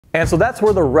And so that's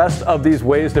where the rest of these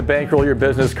ways to bankroll your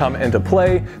business come into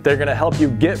play. They're gonna help you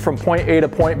get from point A to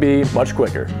point B much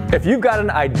quicker. If you've got an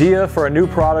idea for a new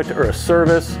product or a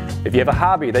service, if you have a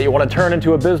hobby that you wanna turn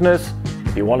into a business,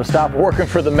 if you wanna stop working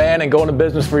for the man and go into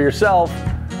business for yourself,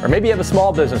 or maybe you have a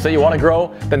small business that you wanna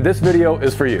grow, then this video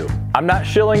is for you. I'm not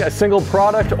shilling a single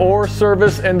product or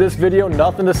service in this video,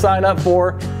 nothing to sign up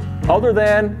for, other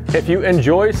than if you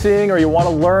enjoy seeing or you wanna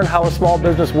learn how a small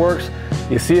business works,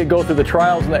 you see it go through the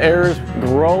trials and the errors,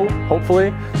 grow,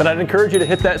 hopefully, then I'd encourage you to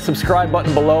hit that subscribe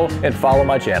button below and follow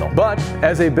my channel. But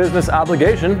as a business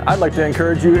obligation, I'd like to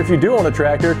encourage you, if you do own a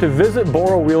tractor, to visit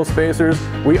Bora Wheel Spacers.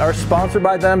 We are sponsored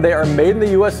by them. They are made in the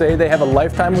USA. They have a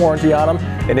lifetime warranty on them.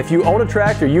 And if you own a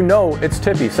tractor, you know it's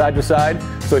tippy side to side.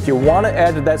 So if you want to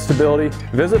add to that stability,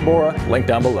 visit Bora, link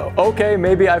down below. Okay,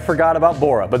 maybe I forgot about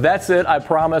Bora, but that's it, I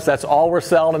promise. That's all we're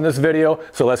selling in this video,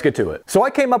 so let's get to it. So I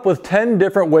came up with 10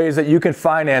 different ways that you can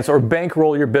finance or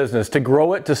bankroll your business, to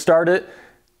grow it, to start it,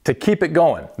 to keep it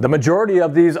going. The majority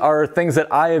of these are things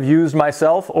that I have used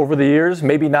myself over the years,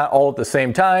 maybe not all at the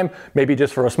same time, maybe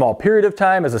just for a small period of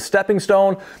time as a stepping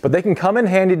stone, but they can come in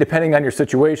handy depending on your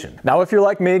situation. Now, if you're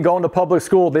like me, going to public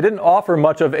school, they didn't offer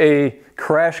much of a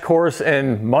crash course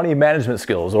in money management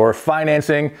skills or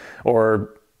financing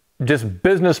or just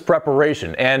business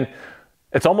preparation. And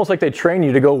it's almost like they train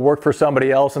you to go work for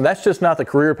somebody else, and that's just not the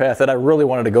career path that I really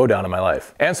wanted to go down in my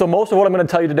life. And so most of what I'm going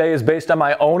to tell you today is based on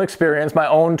my own experience, my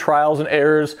own trials and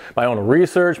errors, my own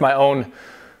research, my own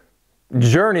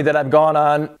journey that I've gone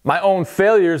on, my own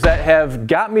failures that have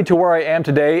got me to where I am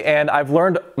today, and I've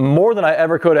learned more than I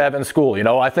ever could have in school. You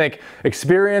know, I think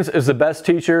experience is the best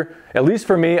teacher, at least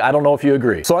for me. I don't know if you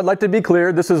agree. So I'd like to be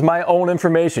clear, this is my own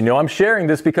information. You know, I'm sharing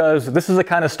this because this is the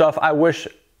kind of stuff I wish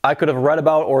I could have read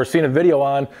about or seen a video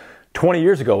on 20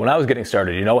 years ago when I was getting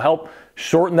started, you know, help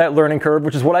shorten that learning curve,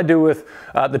 which is what I do with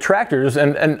the tractors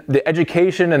and the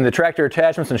education and the tractor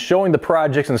attachments and showing the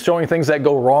projects and showing things that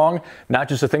go wrong, not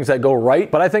just the things that go right.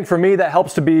 But I think for me, that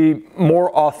helps to be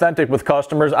more authentic with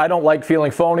customers. I don't like feeling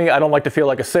phony. I don't like to feel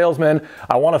like a salesman.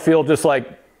 I want to feel just like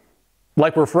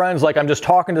we're friends, like I'm just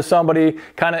talking to somebody,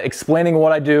 kind of explaining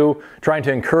what I do, trying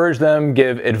to encourage them,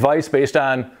 give advice based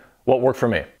on what worked for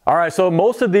me. All right, so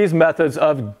most of these methods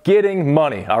of getting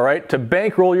money, all right, to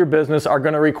bankroll your business are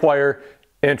going to require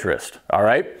interest, all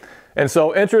right? And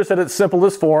so interest at its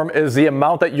simplest form is the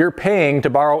amount that you're paying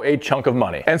to borrow a chunk of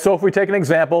money. And so if we take an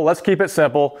example, let's keep it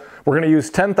simple. We're going to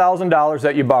use $10,000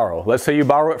 that you borrow. Let's say you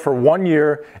borrow it for 1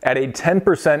 year at a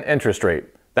 10% interest rate.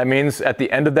 That means at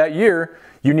the end of that year,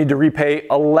 you need to repay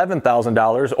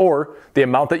 $11,000, or the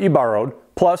amount that you borrowed,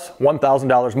 plus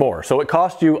 $1,000 more. So it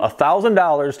costs you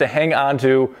 $1,000 to hang on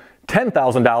to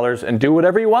 $10,000 and do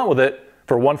whatever you want with it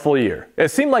for 1 full year. It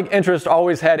seemed like interest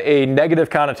always had a negative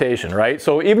connotation, right?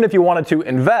 So even if you wanted to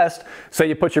invest, say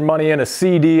you put your money in a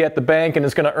CD at the bank and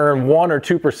it's going to earn 1 or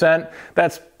 2%,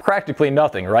 that's practically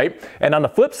nothing, right? And on the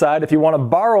flip side, if you want to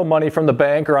borrow money from the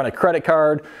bank or on a credit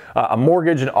card, a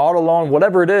mortgage, an auto loan,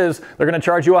 whatever it is, they're going to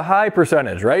charge you a high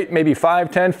percentage, right? Maybe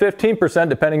 5, 10, 15%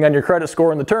 depending on your credit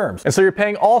score and the terms. And so you're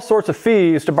paying all sorts of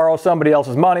fees to borrow somebody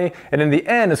else's money, and in the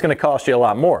end, it's going to cost you a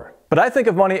lot more. But I think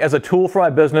of money as a tool for my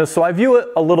business, so I view it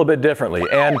a little bit differently.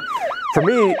 And for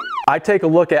me, I take a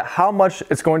look at how much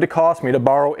it's going to cost me to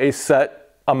borrow a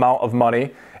set amount of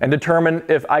money and determine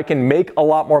if I can make a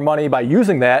lot more money by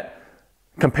using that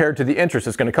compared to the interest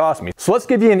it's going to cost me. So let's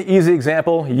give you an easy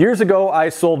example. Years ago, I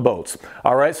sold boats.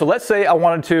 All right, so let's say I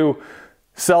wanted to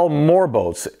sell more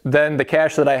boats than the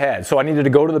cash that I had. So I needed to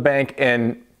go to the bank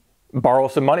and borrow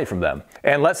some money from them.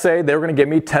 And let's say they were going to give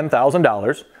me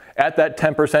 $10,000 at that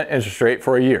 10% interest rate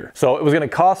for a year. So it was going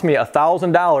to cost me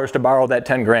 $1,000 to borrow that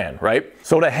 10 grand, right?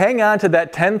 So to hang on to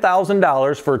that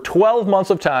 $10,000 for 12 months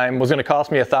of time was going to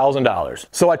cost me $1,000.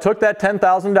 So I took that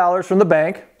 $10,000 from the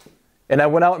bank and I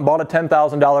went out and bought a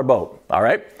 $10,000 boat, all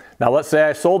right? Now let's say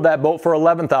I sold that boat for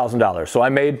 $11,000. So I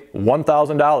made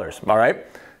 $1,000, all right?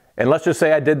 And let's just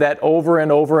say I did that over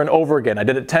and over and over again. I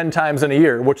did it 10 times in a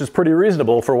year, which is pretty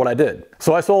reasonable for what I did.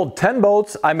 So I sold 10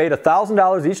 boats. I made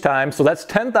 $1,000 each time. So that's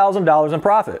 $10,000 in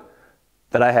profit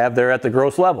that I have there at the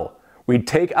gross level. We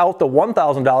take out the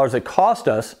 $1,000 it cost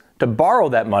us to borrow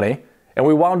that money, and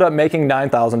we wound up making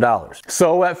 $9,000.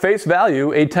 So at face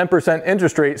value, a 10%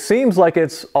 interest rate seems like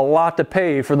it's a lot to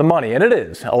pay for the money, and it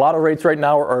is. A lot of rates right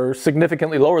now are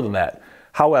significantly lower than that.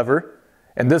 However,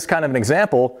 in this kind of an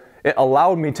example, it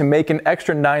allowed me to make an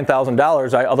extra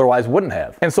 $9,000 I otherwise wouldn't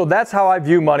have. And so that's how I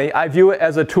view money. I view it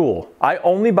as a tool. I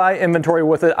only buy inventory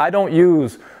with it. I don't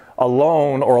use a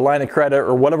loan or a line of credit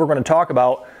or whatever we're going to talk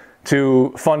about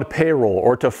to fund payroll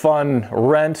or to fund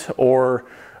rent or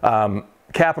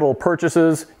capital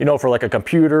purchases, for like a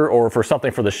computer or for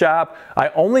something for the shop, I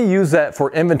only use that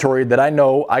for inventory that I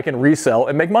know I can resell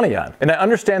and make money on. And I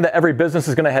understand that every business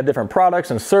is going to have different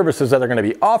products and services that they're going to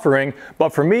be offering, but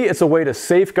for me, it's a way to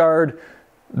safeguard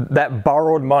that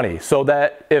borrowed money so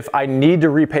that if I need to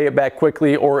repay it back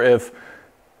quickly, or if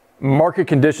market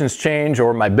conditions change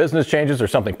or my business changes or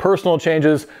something personal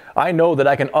changes, I know that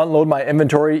I can unload my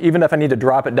inventory even if I need to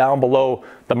drop it down below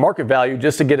the market value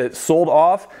just to get it sold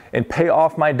off and pay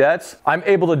off my debts. I'm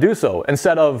able to do so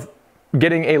instead of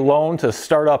getting a loan to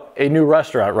start up a new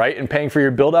restaurant, right? And paying for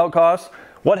your build out costs.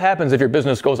 What happens if your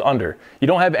business goes under? You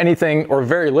don't have anything, or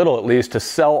very little at least, to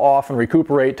sell off and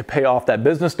recuperate to pay off that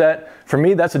business debt. For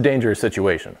me, that's a dangerous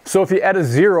situation. So if you add a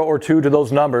 0 or 2 to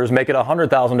those numbers, make it a $100,000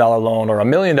 loan or a $1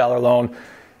 million loan,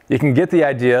 you can get the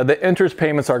idea. The interest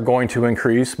payments are going to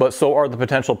increase, but so are the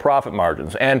potential profit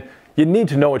margins. And you need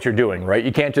to know what you're doing, right?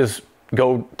 You can't just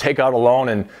go take out a loan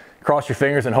and cross your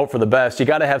fingers and hope for the best. You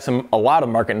got to have a lot of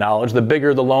market knowledge. The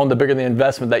bigger the loan, the bigger the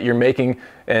investment that you're making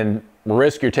and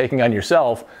risk you're taking on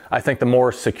yourself, I think the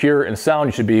more secure and sound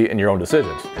you should be in your own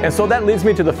decisions. And so that leads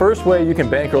me to the first way you can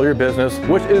bankroll your business,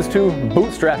 which is to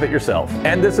bootstrap it yourself.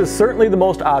 And this is certainly the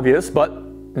most obvious, but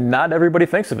not everybody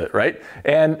thinks of it, right?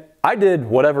 And I did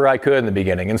whatever I could in the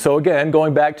beginning. And so again,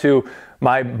 going back to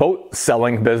my boat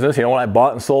selling business, when I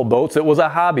bought and sold boats, it was a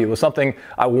hobby. It was something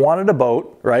I wanted, a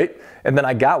boat, right? And then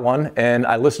I got one and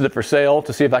I listed it for sale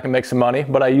to see if I can make some money,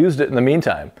 but I used it in the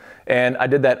meantime. And I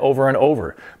did that over and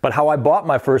over. But how I bought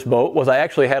my first boat was I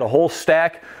actually had a whole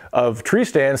stack of tree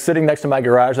stands sitting next to my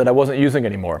garage that I wasn't using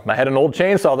anymore. I had an old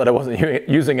chainsaw that I wasn't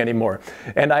using anymore.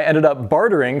 And I ended up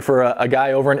bartering for a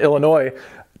guy over in Illinois,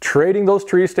 trading those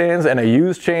tree stands and a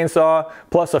used chainsaw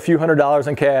plus a few $100s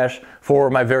in cash for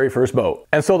my very first boat.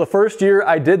 And so the first year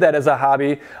I did that as a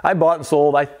hobby. I bought and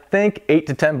sold, I think 8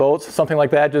 to 10 boats, something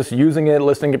like that, just using it,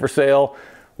 listing it for sale,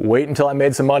 wait until I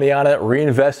made some money on it,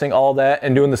 reinvesting all that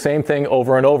and doing the same thing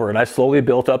over and over. And I slowly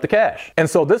built up the cash. And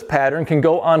so this pattern can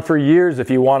go on for years if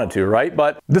you wanted to, right?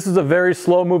 But this is a very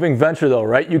slow moving venture though,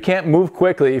 right? You can't move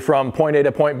quickly from point A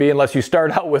to point B unless you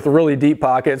start out with really deep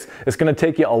pockets. It's going to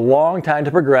take you a long time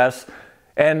to progress.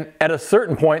 And at a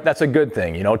certain point, that's a good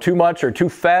thing. Too much or too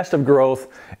fast of growth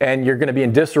and you're going to be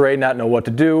in disarray, not know what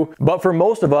to do. But for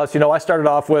most of us, I started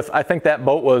off with, I think that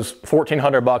boat was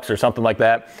 $1,400 or something like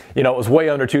that. It was way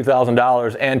under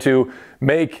 $2,000. And to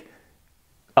make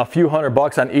a few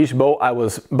 $100 on each boat I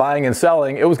was buying and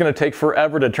selling, it was going to take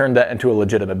forever to turn that into a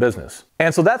legitimate business.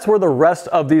 And so that's where the rest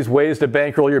of these ways to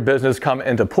bankroll your business come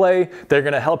into play. They're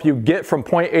going to help you get from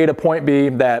point A to point B,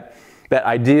 that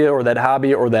idea or that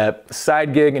hobby or that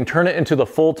side gig, and turn it into the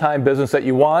full-time business that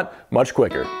you want much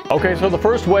quicker. Okay, so the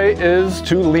first way is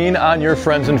to lean on your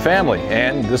friends and family.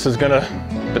 And this is gonna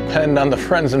depend on the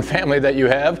friends and family that you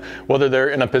have, whether they're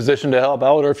in a position to help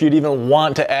out or if you'd even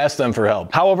want to ask them for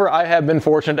help. However, I have been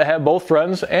fortunate to have both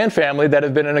friends and family that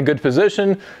have been in a good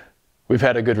position. We've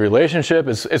had a good relationship,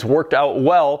 it's worked out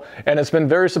well, and it's been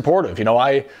very supportive.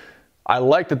 I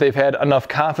like that they've had enough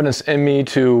confidence in me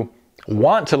to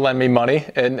want to lend me money,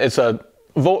 and it's a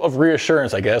vote of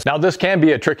reassurance, I guess. Now, this can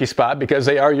be a tricky spot because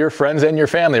they are your friends and your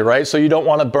family, right? So you don't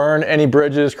want to burn any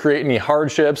bridges, create any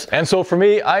hardships. And so for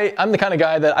me, I'm the kind of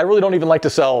guy that I really don't even like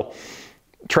to sell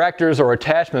tractors or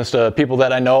attachments to people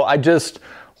that I know. I just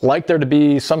like there to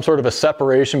be some sort of a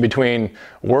separation between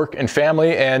work and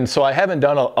family. And so I haven't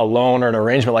done a loan or an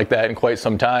arrangement like that in quite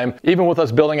some time. Even with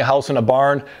us building a house in a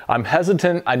barn, I'm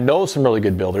hesitant. I know some really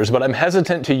good builders, but I'm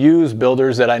hesitant to use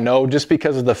builders that I know just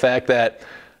because of the fact that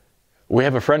we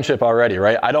have a friendship already,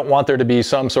 right? I don't want there to be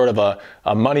some sort of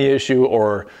a money issue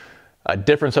or a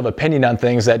difference of opinion on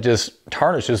things that just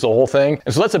tarnishes the whole thing.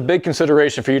 And so that's a big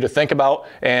consideration for you to think about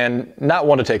and not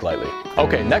one to take lightly.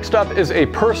 Okay, next up is a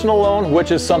personal loan, which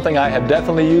is something I have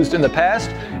definitely used in the past.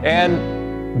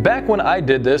 And back when I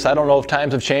did this, I don't know if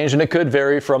times have changed, and it could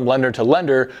vary from lender to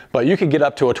lender, but you could get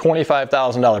up to a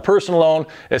 $25,000 personal loan,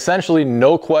 essentially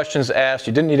no questions asked.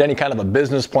 You didn't need any kind of a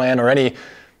business plan or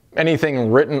anything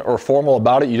written or formal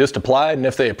about it. You just applied, and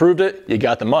if they approved it, you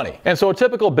got the money. And so a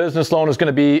typical business loan is going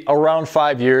to be around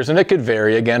 5 years, and it could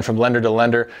vary again from lender to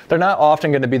lender. They're not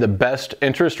often going to be the best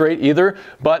interest rate either,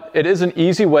 but it is an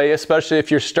easy way, especially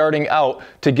if you're starting out,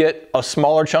 to get a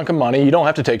smaller chunk of money. You don't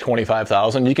have to take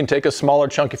 $25,000. You can take a smaller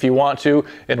chunk if you want to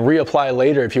and reapply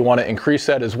later if you want to increase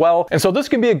that as well. And so this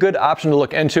can be a good option to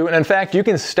look into. And in fact, you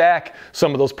can stack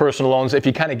some of those personal loans if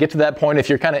you kind of get to that point, if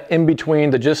you're kind of in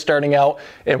between the just starting out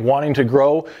and and wanting to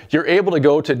grow, you're able to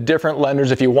go to different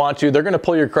lenders if you want to. They're going to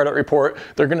pull your credit report.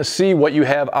 They're going to see what you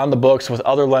have on the books with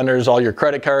other lenders, all your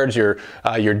credit cards, your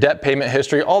debt payment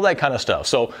history, all that kind of stuff.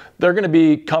 So they're going to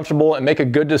be comfortable and make a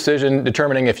good decision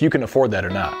determining if you can afford that or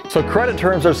not. So credit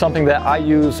terms are something that I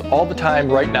use all the time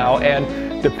right now,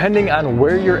 and depending on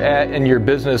where you're at in your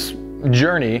business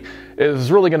journey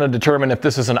is really going to determine if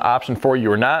this is an option for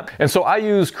you or not. And so I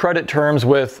use credit terms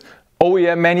with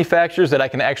OEM manufacturers that I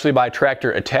can actually buy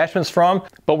tractor attachments from,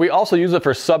 but we also use it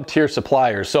for sub-tier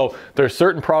suppliers. So there's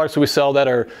certain products we sell that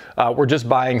are we're just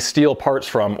buying steel parts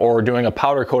from, or doing a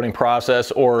powder coating process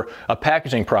or a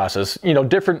packaging process. You know,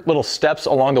 different little steps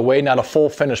along the way, not a full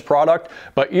finished product.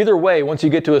 But either way, once you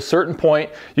get to a certain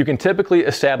point, you can typically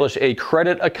establish a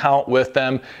credit account with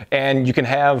them, and you can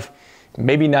have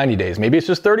maybe 90 days, maybe it's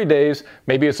just 30 days,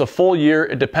 maybe it's a full year.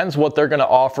 It depends what they're going to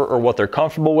offer or what they're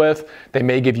comfortable with. They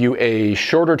may give you a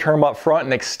shorter term up front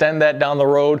and extend that down the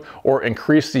road, or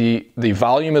increase the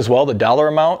volume as well, the dollar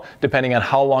amount, depending on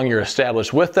how long you're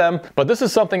established with them. But this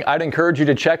is something I'd encourage you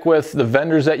to check with the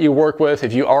vendors that you work with.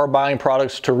 If you are buying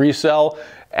products to resell,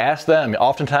 ask them.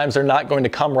 Oftentimes they're not going to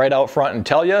come right out front and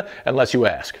tell you unless you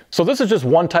ask. So this is just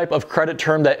one type of credit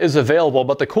term that is available,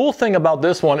 but the cool thing about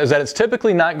this one is that it's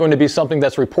typically not going to be something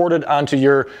that's reported onto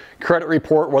your credit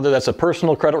report, whether that's a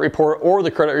personal credit report or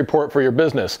the credit report for your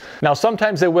business. Now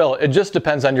sometimes they will, it just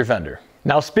depends on your vendor.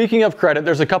 Now, speaking of credit,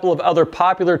 there's a couple of other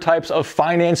popular types of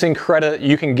financing credit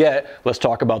you can get. Let's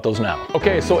talk about those now.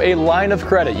 Okay, so a line of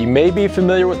credit. You may be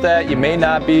familiar with that, you may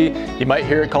not be. You might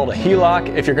hear it called a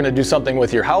HELOC if you're gonna do something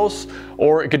with your house,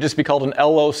 or it could just be called an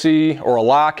LOC or a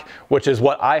lock, which is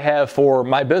what I have for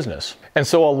my business. And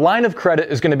so a line of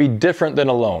credit is gonna be different than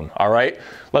a loan, all right?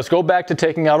 Let's go back to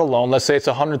taking out a loan. Let's say it's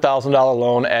a $100,000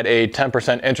 loan at a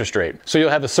 10% interest rate. So you'll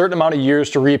have a certain amount of years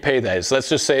to repay that. So let's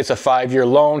just say it's a 5-year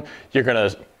loan. You're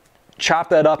gonna chop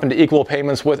that up into equal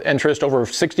payments with interest over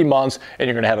 60 months, and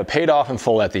you're gonna have it paid off in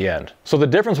full at the end. So the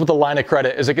difference with the line of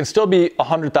credit is it can still be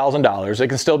 $100,000, it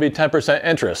can still be 10%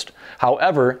 interest.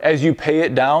 However, as you pay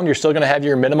it down, you're still gonna have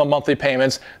your minimum monthly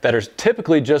payments that are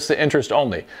typically just the interest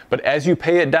only. But as you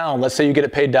pay it down, let's say you get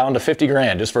it paid down to 50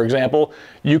 grand, just for example,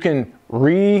 you can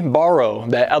re-borrow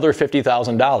that other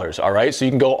 $50,000, all right? So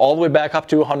you can go all the way back up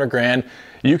to 100 grand.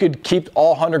 You could keep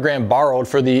all 100 grand borrowed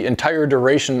for the entire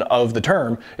duration of the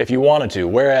term if you wanted to.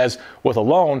 Whereas with a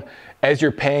loan, as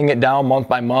you're paying it down month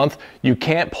by month, you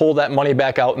can't pull that money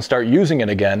back out and start using it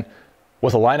again.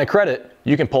 With a line of credit,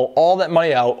 you can pull all that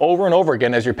money out over and over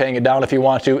again as you're paying it down if you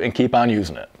want to, and keep on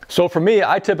using it. So for me,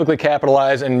 I typically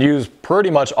capitalize and use pretty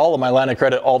much all of my line of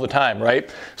credit all the time,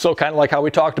 right? So kind of like how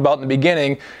we talked about in the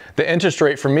beginning, the interest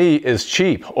rate for me is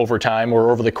cheap over time,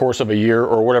 or over the course of a year,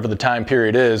 or whatever the time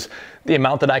period is. The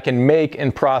amount that I can make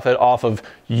in profit off of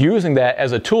using that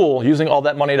as a tool, using all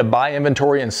that money to buy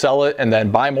inventory and sell it, and then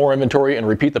buy more inventory and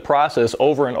repeat the process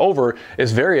over and over,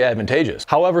 is very advantageous.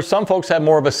 However, some folks have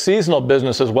more of a seasonal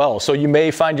business as well. So you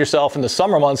may find yourself in the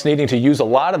summer months needing to use a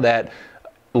lot of that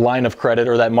line of credit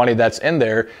or that money that's in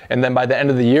there, and then by the end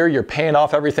of the year you're paying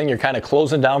off everything, you're kind of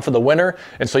closing down for the winter,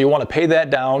 and so you want to pay that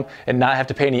down and not have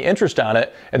to pay any interest on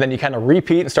it, and then you kind of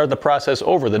repeat and start the process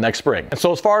over the next spring. And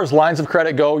so as far as lines of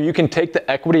credit go, you can take the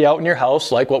equity out in your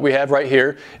house like what we have right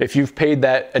here. If you've paid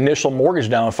that initial mortgage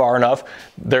down far enough,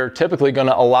 they're typically going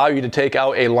to allow you to take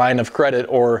out a line of credit,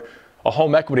 or a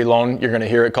home equity loan, you're going to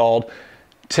hear it called,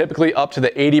 typically up to the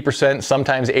 80%,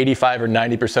 sometimes 85 or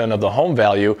 90% of the home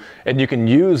value, and you can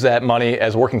use that money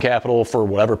as working capital for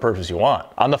whatever purpose you want.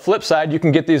 On the flip side, you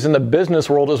can get these in the business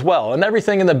world as well, and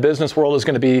everything in the business world is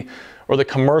going to be, or the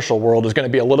commercial world is going to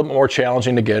be, a little bit more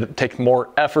challenging to get. It takes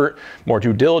more effort, more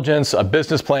due diligence, a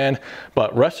business plan,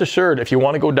 but rest assured, if you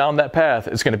want to go down that path,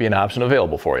 it's going to be an option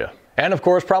available for you. And of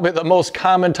course, probably the most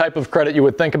common type of credit you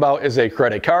would think about is a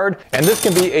credit card. And this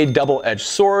can be a double-edged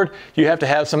sword. You have to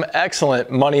have some excellent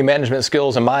money management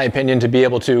skills, in my opinion, to be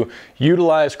able to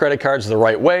utilize credit cards the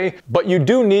right way. But you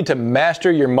do need to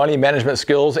master your money management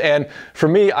skills. And for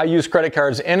me, I use credit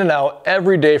cards in and out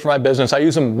every day for my business. I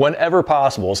use them whenever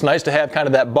possible. It's nice to have kind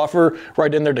of that buffer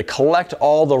right in there to collect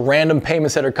all the random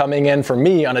payments that are coming in for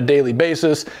me on a daily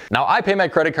basis. Now, I pay my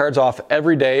credit cards off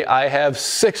every day. I have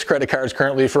 6 credit cards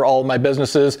currently for all of my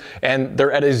businesses, and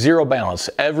they're at a zero balance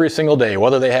every single day.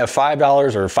 Whether they have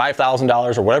 $5 or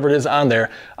 $5,000 or whatever it is on there,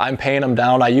 I'm paying them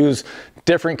down. I use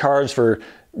different cards for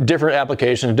different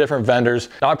applications, different vendors.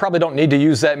 Now, I probably don't need to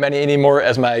use that many anymore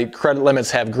as my credit limits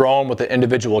have grown with the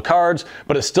individual cards,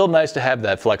 but it's still nice to have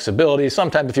that flexibility.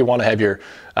 Sometimes if you want to have your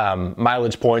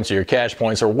mileage points or your cash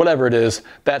points or whatever it is,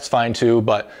 that's fine too,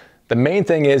 but The main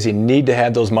thing is you need to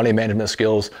have those money management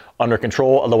skills under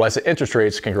control, otherwise the interest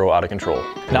rates can grow out of control.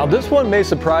 Now this one may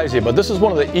surprise you, but this is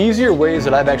one of the easier ways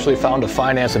that I've actually found to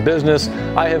finance a business.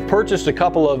 I have purchased a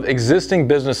couple of existing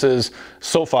businesses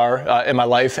so far in my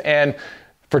life, and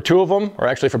for two of them, or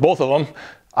actually for both of them,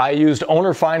 I used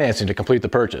owner financing to complete the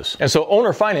purchase. And so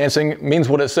owner financing means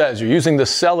what it says. You're using the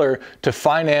seller to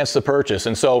finance the purchase.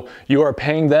 And so you are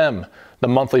paying them the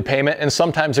monthly payment, and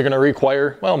sometimes they're going to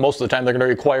require, well, most of the time they're going to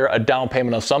require a down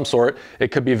payment of some sort.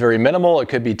 It could be very minimal. It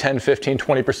could be 10, 15,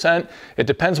 20%. It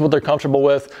depends what they're comfortable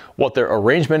with, what their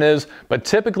arrangement is. But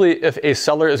typically, if a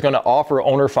seller is going to offer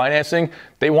owner financing,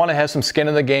 they want to have some skin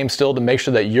in the game still to make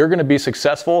sure that you're going to be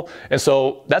successful. And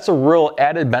so that's a real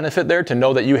added benefit there, to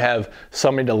know that you have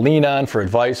somebody to lean on for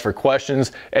advice, for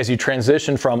questions. As you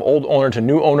transition from old owner to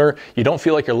new owner, you don't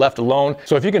feel like you're left alone.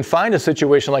 So if you can find a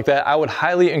situation like that, I would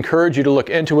highly encourage you to look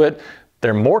into it.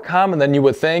 They're more common than you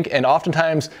would think, and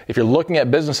oftentimes if you're looking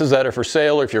at businesses that are for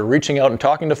sale, or if you're reaching out and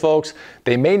talking to folks,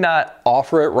 they may not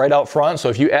offer it right out front. So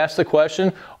if you ask the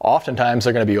question, oftentimes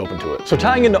they're going to be open to it. So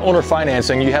tying into owner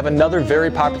financing, you have another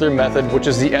very popular method, which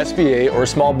is the SBA, or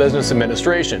Small Business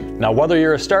Administration. Now, whether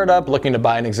you're a startup looking to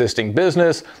buy an existing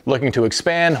business, looking to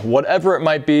expand, whatever it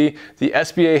might be, the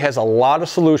SBA has a lot of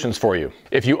solutions for you.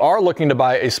 If you are looking to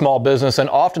buy a small business, and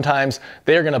oftentimes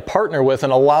they are going to partner with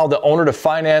and allow the owner to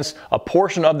finance a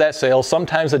portion of that sale,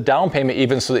 sometimes a down payment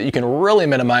even, so that you can really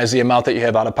minimize the amount that you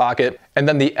have out of pocket. And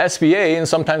then the SBA, and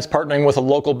sometimes partnering with a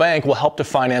local bank, will help to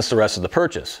finance the rest of the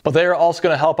purchase. But they are also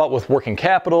going to help out with working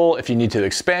capital, if you need to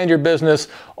expand your business,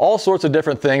 all sorts of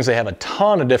different things. They have a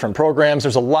ton of different programs.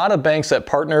 There's a lot of banks that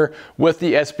partner with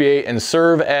the SBA and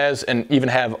serve as, and even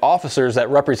have officers that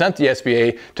represent the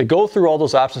SBA to go through all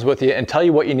those options with you and tell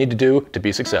you what you need to do to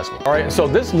be successful. All right, so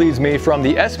this leads me from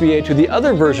the SBA to the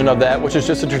other version of that, which is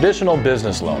just a traditional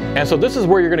business loan. And so this is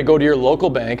where you're going to go to your local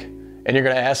bank and you're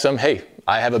going to ask them, hey,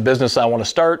 I have a business I want to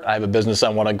start, I have a business I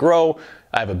want to grow,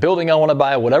 I have a building I want to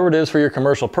buy, whatever it is for your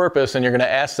commercial purpose, and you're going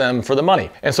to ask them for the money.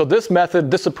 And so this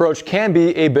method, this approach can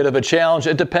be a bit of a challenge.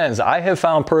 It depends. I have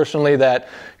found personally that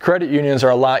credit unions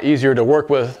are a lot easier to work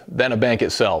with than a bank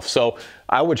itself. So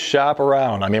I would shop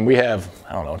around. I mean, we have,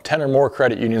 10 or more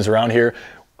credit unions around here.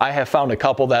 I have found a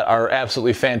couple that are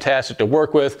absolutely fantastic to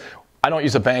work with. I don't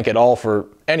use a bank at all for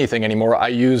anything anymore. I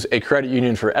use a credit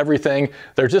union for everything.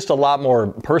 They're just a lot more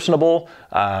personable,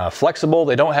 flexible.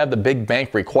 They don't have the big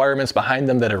bank requirements behind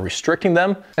them that are restricting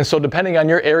them. And so depending on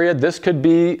your area, this could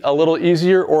be a little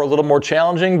easier or a little more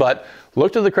challenging, but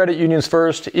look to the credit unions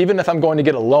first. Even if I'm going to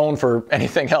get a loan for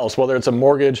anything else, whether it's a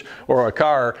mortgage or a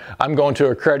car, I'm going to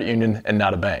a credit union and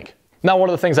not a bank. Now, one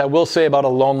of the things I will say about a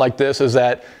loan like this is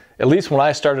that, at least when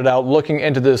I started out, looking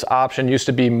into this option used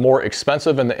to be more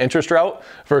expensive in the interest route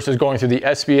versus going through the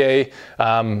SBA.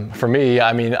 For me,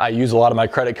 I mean, I use a lot of my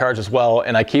credit cards as well,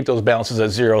 and I keep those balances at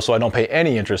zero, so I don't pay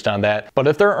any interest on that. But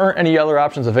if there aren't any other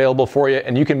options available for you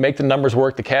and you can make the numbers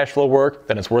work, the cash flow work,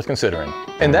 then it's worth considering.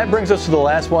 And that brings us to the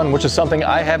last one, which is something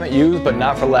I haven't used, but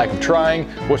not for lack of trying,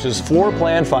 which is floor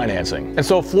plan financing. And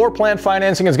so floor plan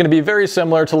financing is going to be very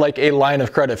similar to like a line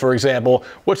of credit, for example,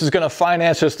 which is going to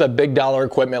finance just a big dollar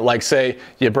equipment, like say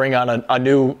you bring on a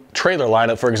new trailer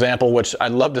lineup, for example, which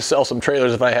I'd love to sell some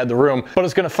trailers if I had the room, but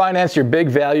it's going to finance your big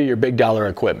value, your big dollar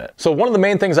equipment. So one of the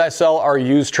main things I sell are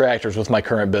used tractors with my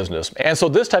current business. And so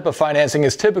this type of financing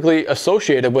is typically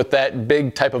associated with that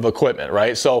big type of equipment,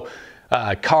 right? So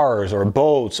cars or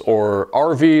boats or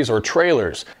RVs or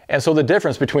trailers. And so the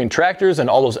difference between tractors and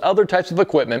all those other types of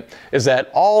equipment is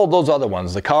that all those other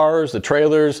ones, the cars, the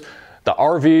trailers, the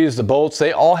RVs, the boats,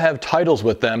 they all have titles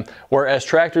with them, whereas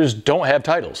tractors don't have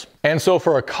titles. And so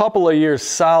for a couple of years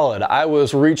solid, I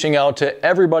was reaching out to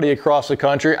everybody across the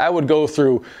country. I would go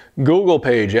through Google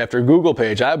page after Google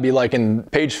page. I'd be like in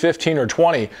page 15 or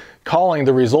 20, calling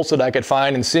the results that I could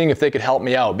find and seeing if they could help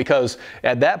me out. Because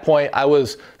at that point, I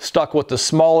was stuck with the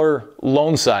smaller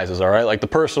loan sizes, all right? Like the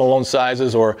personal loan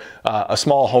sizes or a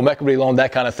small home equity loan,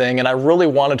 that kind of thing. And I really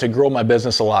wanted to grow my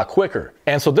business a lot quicker.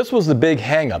 And so this was the big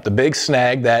hang up, the big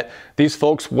snag, that these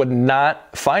folks would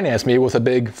not finance me with a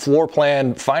big floor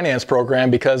plan finance program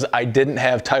because I didn't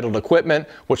have titled equipment,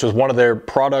 which was one of their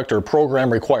product or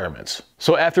program requirements.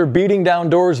 So after beating down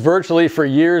doors virtually for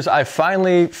years, I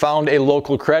finally found a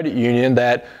local credit union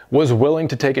that was willing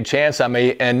to take a chance on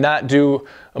me and not do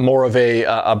more of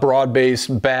a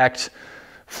broad-based backed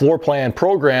floor plan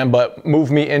program, but move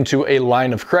me into a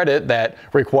line of credit that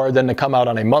required them to come out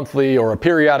on a monthly or a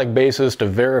periodic basis to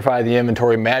verify the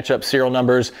inventory, match up serial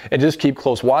numbers, and just keep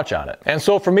close watch on it. And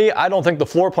so for me, I don't think the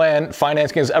floor plan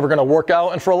financing is ever going to work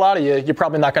out. And for a lot of you, you're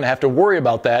probably not going to have to worry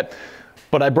about that.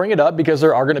 But I bring it up because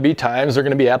there are going to be times, there are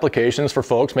going to be applications for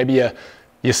folks. Maybe you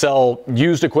you sell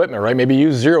used equipment, right? Maybe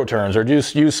use zero turns or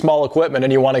just use small equipment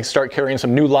and you want to start carrying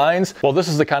some new lines. Well, this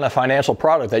is the kind of financial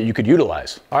product that you could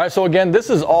utilize. All right, so again, this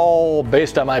is all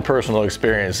based on my personal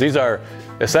experience. These are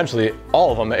essentially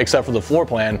all of them except for the floor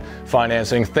plan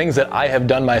financing, things that I have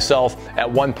done myself at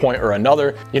one point or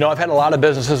another. You know, I've had a lot of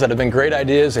businesses that have been great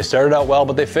ideas. They started out well,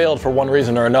 but they failed for one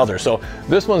reason or another. So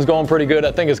this one's going pretty good.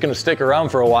 I think it's going to stick around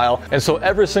for a while. And so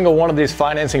every single one of these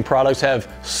financing products have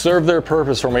served their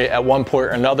purpose for me at one point or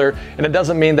another. And it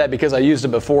doesn't mean that because I used it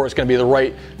before, it's going to be the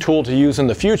right tool to use in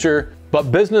the future. But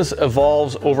business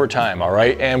evolves over time, all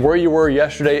right? And where you were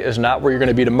yesterday is not where you're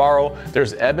gonna be tomorrow.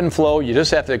 There's ebb and flow. You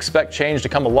just have to expect change to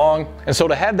come along. And so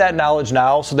to have that knowledge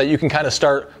now so that you can kind of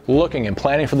start looking and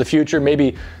planning for the future,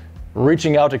 maybe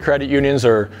reaching out to credit unions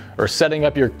or setting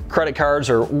up your credit cards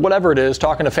or whatever it is,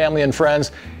 talking to family and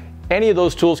friends, any of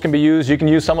those tools can be used. You can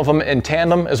use some of them in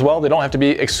tandem as well. They don't have to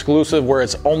be exclusive where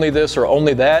it's only this or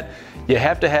only that. You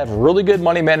have to have really good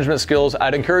money management skills.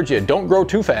 I'd encourage you, don't grow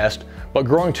too fast, but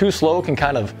growing too slow can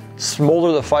kind of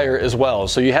smolder the fire as well.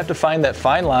 So you have to find that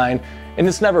fine line, and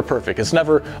it's never perfect. It's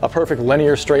never a perfect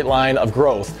linear straight line of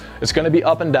growth. It's gonna be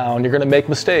up and down, you're gonna make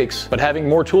mistakes, but having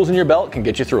more tools in your belt can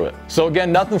get you through it. So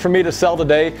again, nothing for me to sell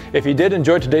today. If you did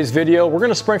enjoy today's video, we're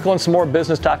gonna sprinkle in some more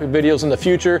business topic videos in the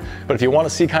future, but if you wanna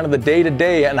see kind of the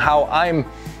day-to-day and how I'm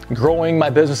growing my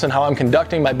business and how I'm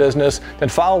conducting my business, then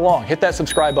follow along. Hit that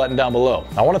subscribe button down below.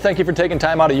 I want to thank you for taking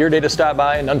time out of your day to stop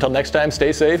by, and until next time,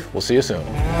 stay safe. We'll see you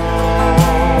soon.